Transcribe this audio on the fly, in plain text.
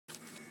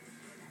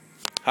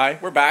Hi,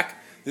 we're back.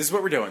 This is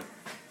what we're doing.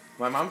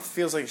 My mom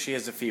feels like she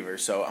has a fever,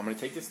 so I'm going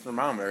to take this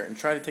thermometer and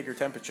try to take her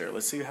temperature.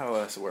 Let's see how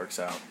this works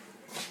out.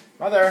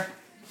 Mother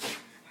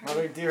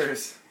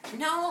dearest.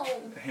 No.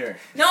 Here.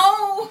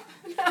 No.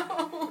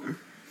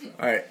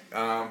 Alright,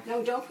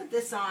 No, don't put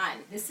this on.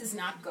 This is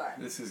not good.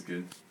 this is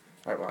good.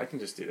 Alright, well, I can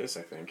just do this,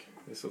 I think.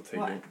 This will take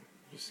What? it.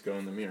 Just go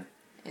in the mirror.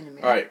 In a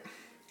minute. Alright.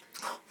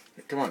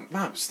 Come on,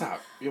 Mom,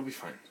 stop. You'll be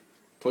fine.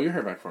 Pull your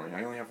hair back for me.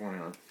 I only have one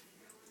arm.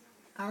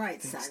 All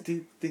right, son.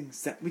 Did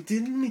things that we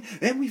didn't mean,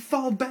 and we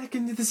fall back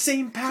into the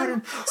same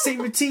pattern,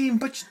 same routine,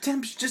 but your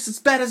temper's just as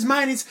bad as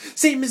mine. It's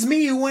same as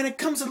me. When it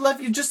comes to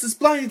love, you're just as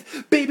blinded.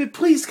 Baby,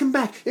 please come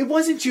back. It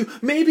wasn't you.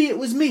 Maybe it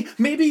was me.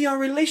 Maybe our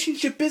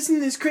relationship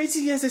isn't as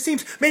crazy as it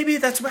seems. Maybe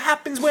that's what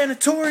happens when a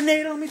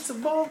tornado meets a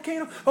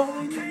volcano. All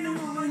I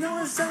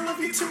know is I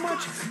love you too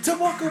much to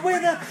walk away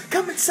now.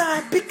 Come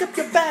inside, pick up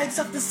your bags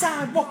off the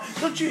sidewalk.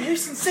 Don't you hear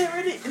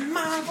sincerity in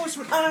my voice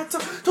when I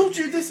told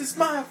you this is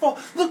my fault?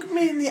 Look at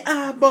me in the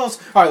eyeballs.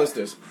 Alright, let's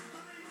do this.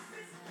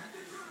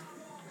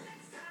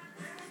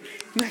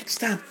 Next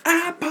time,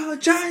 I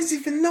apologize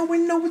even though we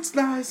know it's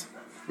lies.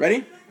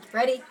 Ready?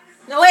 Ready?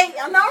 No, wait.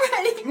 I'm not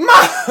ready.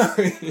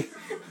 Mommy!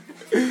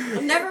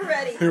 I'm never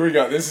ready. Here we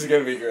go. This is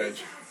gonna be good.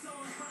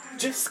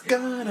 Just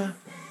gonna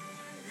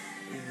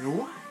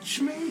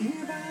watch me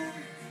back.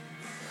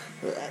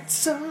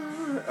 That's all.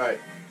 Alright.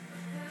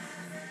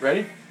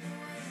 Ready?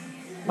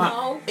 Mom,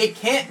 No. it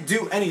can't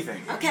do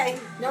anything. Okay.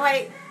 No,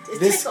 wait. It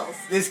tickles.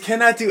 This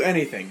cannot do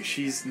anything.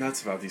 She's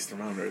nuts about these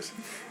thermometers.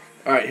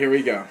 Alright, here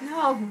we go.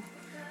 No.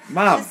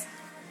 Mom.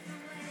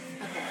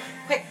 Okay.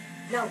 Quick.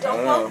 No,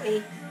 don't poke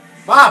me.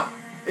 Mom!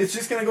 It's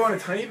just gonna go in a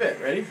tiny bit.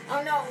 Ready?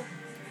 Oh, no.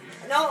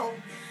 No.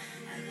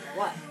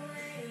 What?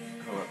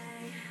 Hold up.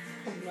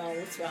 Oh, no,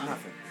 what's wrong?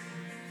 Nothing.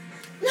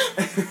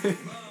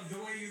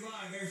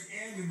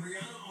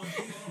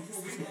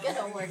 It's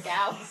gonna work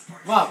out.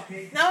 Mom!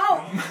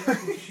 No.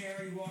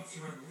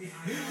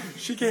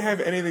 She can't have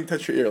anything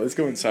touch her ear. Let's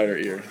go inside her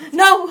ear.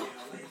 No.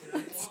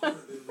 It's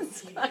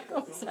not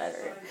going inside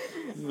her.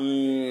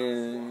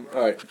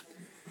 Alright.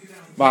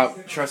 Mom,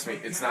 trust me,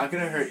 it's not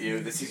going to hurt you.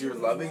 This is your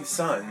loving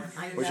son,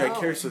 which I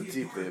care so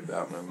deeply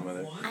about, my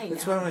mother.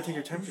 That's why I want to take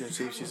her temperature and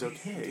see if she's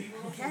okay.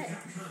 Okay.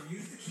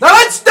 Now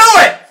let's do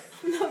it!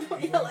 No,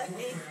 don't yell at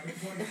me.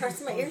 It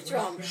hurts my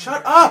eardrum.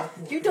 Shut up!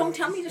 You don't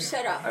tell me to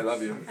shut up. I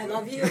love you. I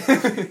love you.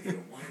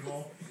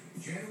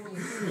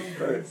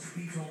 Right.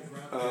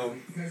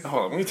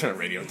 Hold on, let me turn the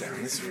radio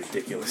down. This is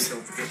ridiculous.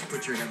 Don't forget to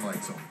put your hand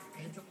lights on.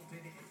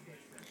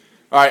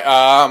 Alright,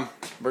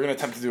 we're going to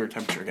attempt to do her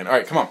temperature again.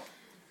 Alright, come on.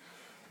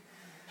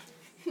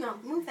 No,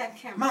 move that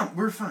camera. Mom,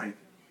 we're fine.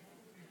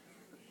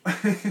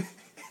 It's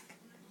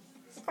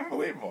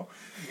unbelievable.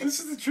 This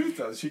is the truth,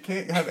 though. She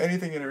can't have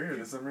anything in her ear.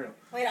 This is unreal.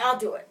 Wait, I'll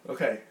do it.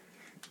 Okay.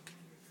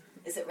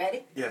 Is it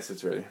ready? Yes,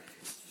 it's ready.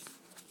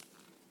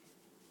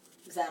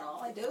 Is that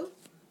all I do?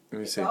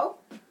 Let me see. Go?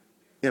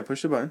 Yeah,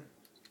 push the button.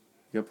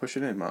 You gotta push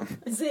it in, Mom.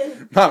 Is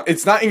it? Mom,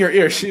 it's not in your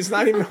ear. She's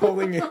not even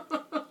holding it.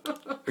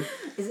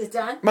 Is it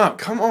done? Mom,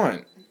 come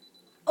on.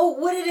 Oh,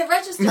 what did it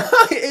register?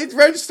 It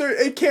registered.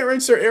 It can't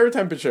register air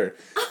temperature.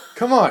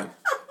 Come on,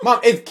 Mom.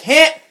 It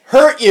can't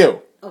hurt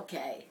you.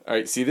 Okay. All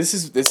right. See, this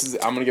is.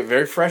 I'm gonna get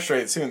very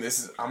frustrated soon.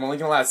 I'm only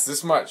gonna last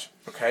this much.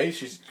 Okay.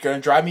 She's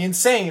gonna drive me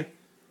insane.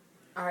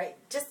 All right.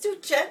 Just do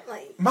it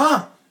gently.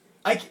 Mom,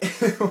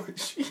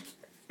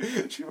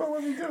 she won't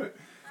let me do it.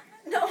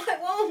 No, I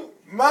won't.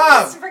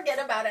 Mom. Just forget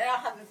about it. I'll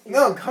have it.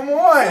 No, come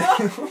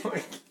on.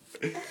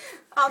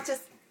 I'll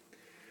just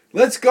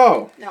Let's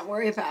go. not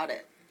worry about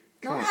it.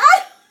 Come on.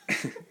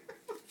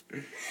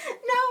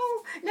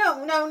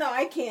 No,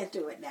 I can't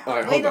do it now. All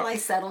right, Wait hold till on. I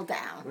settle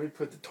down. Let me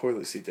put the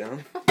toilet seat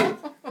down. I'm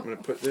gonna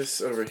put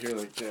this over here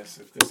like this.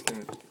 If this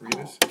can read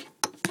us.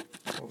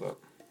 Hold up.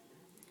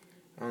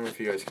 I don't know if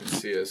you guys can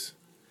see us.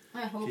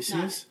 I hope Can you see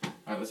not. us?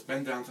 Alright, let's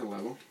bend down to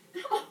level.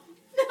 No.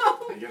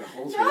 I get a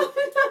hold No. here.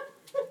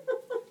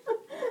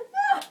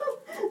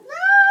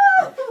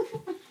 No.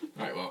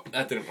 Alright, well,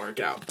 that didn't work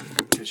out.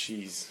 Because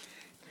she's...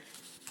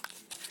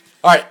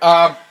 Alright,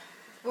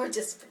 We're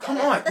just come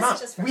forget on, it. Mom.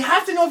 Let's just We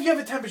have to know if you have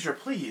a temperature,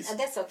 please.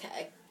 That's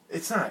okay.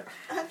 It's not.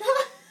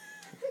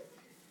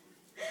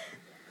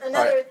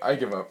 Another. Alright, I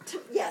give up.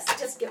 Yes,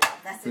 just give up.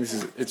 That's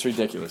it. It's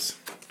ridiculous.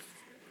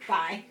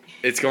 Bye.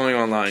 It's going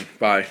online.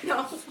 Bye.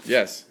 No.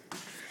 Yes.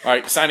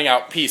 Alright, signing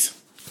out. Peace.